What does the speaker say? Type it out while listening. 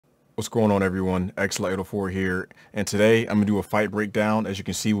What's going on, everyone? Xlight804 here, and today I'm gonna do a fight breakdown. As you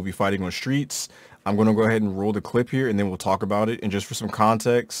can see, we'll be fighting on streets. I'm gonna go ahead and roll the clip here, and then we'll talk about it. And just for some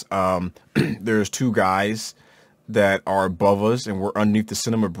context, there's two guys that are above us, and we're underneath the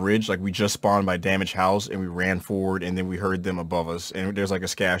cinema bridge. Like, we just spawned by damaged house, and we ran forward, and then we heard them above us. And there's like a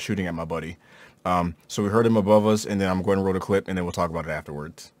scav shooting at my buddy. So we heard him above us, and then I'm going to roll the clip, and then we'll talk about it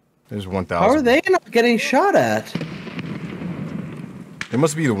afterwards. There's 1,000. How are they not getting shot at? It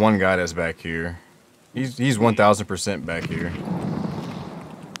must be the one guy that's back here. He's 1,000% back here.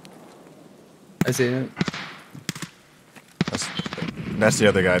 I see it. That's the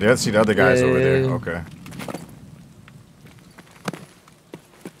other guy. Let's see the other guys over there. Okay.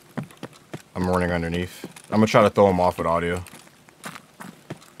 I'm running underneath. I'm gonna try to throw him off with audio.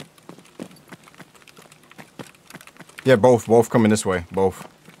 Yeah, both coming this way. Both.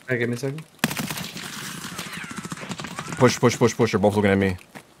 Hey, give me a second. Push. They're both looking at me.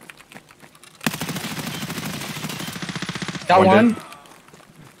 Got one.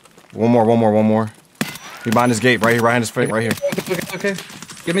 One more. He behind this gate, right here, behind his face, right here. Okay.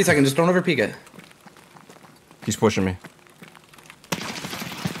 Give me a second. Just don't over peek it. He's pushing me.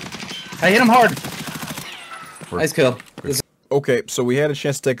 I hit him hard. Nice kill. Okay, so we had a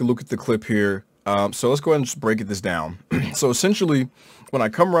chance to take a look at the clip here. So let's go ahead and just break this down. So essentially, when I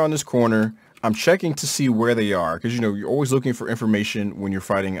come around this corner, I'm checking to see where they are, because, you know, you're always looking for information when you're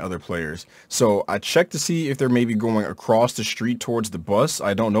fighting other players. So I check to see if they're maybe going across the street towards the bus.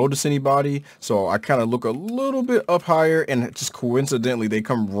 I don't notice anybody, so I kind of look a little bit up higher, and just coincidentally, they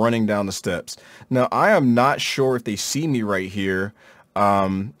come running down the steps. Now, I am not sure if they see me right here,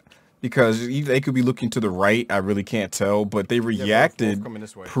 because they could be looking to the right. I really can't tell, but they reacted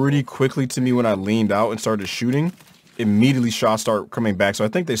pretty quickly to me when I leaned out and started shooting. Immediately shots start coming back, so I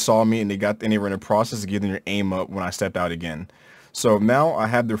think they saw me, and they were in the process of getting their aim up when I stepped out again. So now I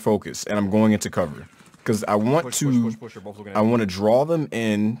have their focus, and I'm going into cover because I want to draw them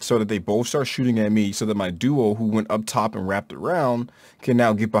in so that they both start shooting at me, so that my duo, who went up top and wrapped around, can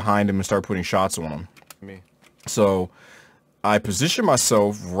now get behind them and start putting shots on them. So I position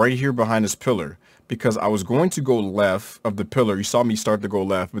myself right here behind this pillar, because I was going to go left of the pillar. You saw me start to go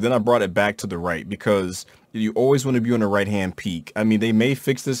left, but then I brought it back to the right, because you always want to be on the right-hand peak. I mean, they may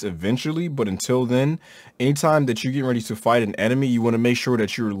fix this eventually, but until then, anytime that you're getting ready to fight an enemy, you want to make sure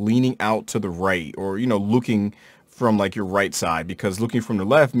that you're leaning out to the right, or, you know, looking from like your right side, because looking from the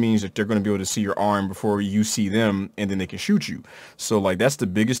left means that they're going to be able to see your arm before you see them, and then they can shoot you. So like, that's the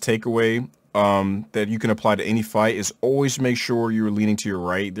biggest takeaway that you can apply to any fight, is always make sure you're leaning to your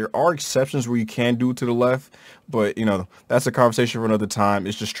right. There are exceptions where you can do it to the left, but, you know, that's a conversation for another time.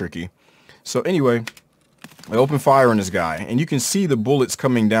 It's just tricky. So anyway, I open fire on this guy, and you can see the bullets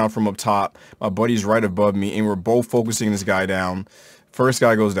coming down from up top. My buddy's right above me, and we're both focusing this guy down. First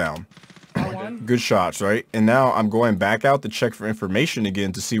guy goes down. Good shots, right? And now I'm going back out to check for information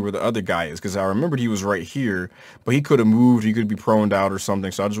again to see where the other guy is, because I remembered he was right here, but he could have moved. He could be proned out or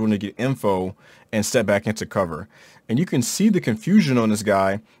something. So I just wanted to get info and step back into cover. And you can see the confusion on this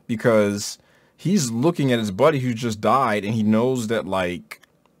guy, because he's looking at his buddy who just died, and he knows that, like,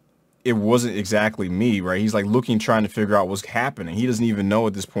 it wasn't exactly me, right? He's like looking, trying to figure out what's happening. He doesn't even know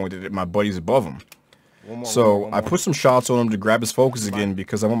at this point that my buddy's above him. So I put some shots on him to grab his focus again,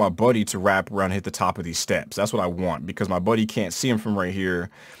 because I want my buddy to wrap around and hit the top of these steps. That's what I want, because my buddy can't see him from right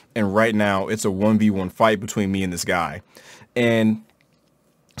here. And right now it's a 1v1 fight between me and this guy. And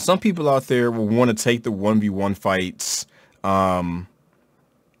some people out there will want to take the 1v1 fights,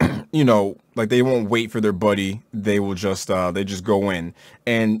 you know, like they won't wait for their buddy. They will just, they just go in.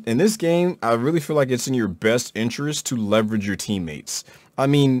 And in this game, I really feel like it's in your best interest to leverage your teammates. I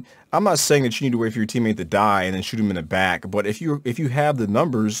mean, I'm not saying that you need to wait for your teammate to die and then shoot him in the back, but if you have the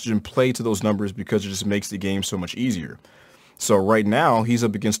numbers, then play to those numbers, because it just makes the game so much easier. So right now, he's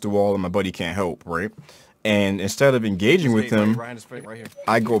up against the wall and my buddy can't help, right? And instead of engaging with him,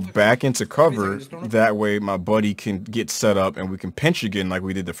 I go back into cover. That way my buddy can get set up and we can pinch again like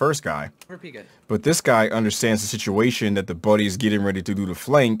we did the first guy. But this guy understands the situation, that the buddy is getting ready to do the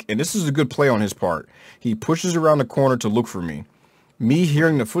flank, and this is a good play on his part. He pushes around the corner to look for me. Me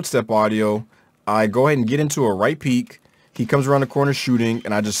hearing the footstep audio, I go ahead and get into a right peek. He comes around the corner shooting,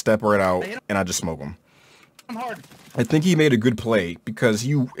 and I just step right out and I just smoke him. I think he made a good play, because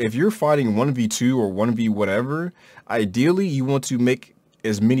if you're fighting 1v2 or 1v whatever, ideally you want to make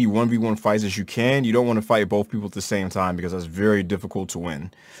as many 1v1 fights as you can. You don't want to fight both people at the same time, because that's very difficult to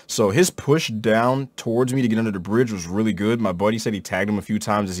win. So his push down towards me to get under the bridge was really good. My buddy said he tagged him a few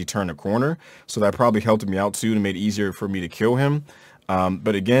times as he turned the corner, so that probably helped me out too and made it easier for me to kill him.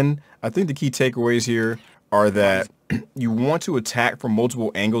 But again, I think the key takeaways here are that you want to attack from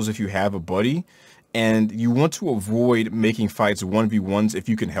multiple angles if you have a buddy, and you want to avoid making fights 1v1s if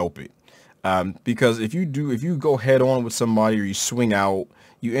you can help it. Because if you go head on with somebody or you swing out,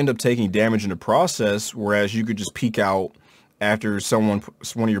 you end up taking damage in the process, whereas you could just peek out after one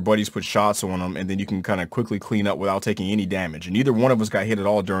of your buddies put shots on them, and then you can kind of quickly clean up without taking any damage. And neither one of us got hit at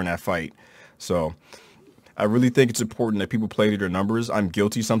all during that fight. So I really think it's important that people play to their numbers. I'm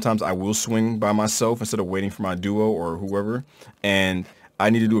guilty. Sometimes I will swing by myself instead of waiting for my duo or whoever. And I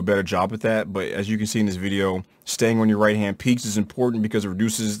need to do a better job at that. But as you can see in this video, staying on your right-hand peaks is important because it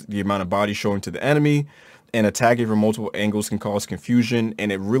reduces the amount of body showing to the enemy. And attacking from multiple angles can cause confusion.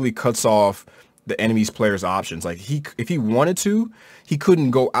 And it really cuts off the enemy's player's options. Like if he wanted to, he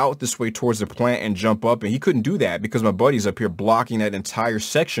couldn't go out this way towards the plant and jump up, and he couldn't do that because my buddy's up here blocking that entire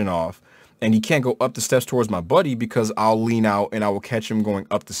section off, and he can't go up the steps towards my buddy because I'll lean out and I will catch him going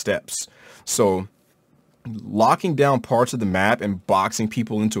up the steps. So locking down parts of the map and boxing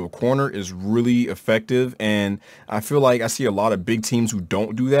people into a corner is really effective, and I feel like I see a lot of big teams who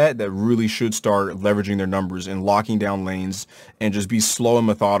don't do that really should start leveraging their numbers and locking down lanes and just be slow and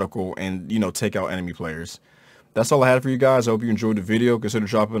methodical and, you know, take out enemy players. That's all I had for you guys. I hope you enjoyed the video. Consider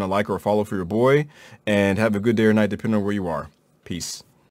dropping a like or a follow for your boy, and have a good day or night depending on where you are. Peace.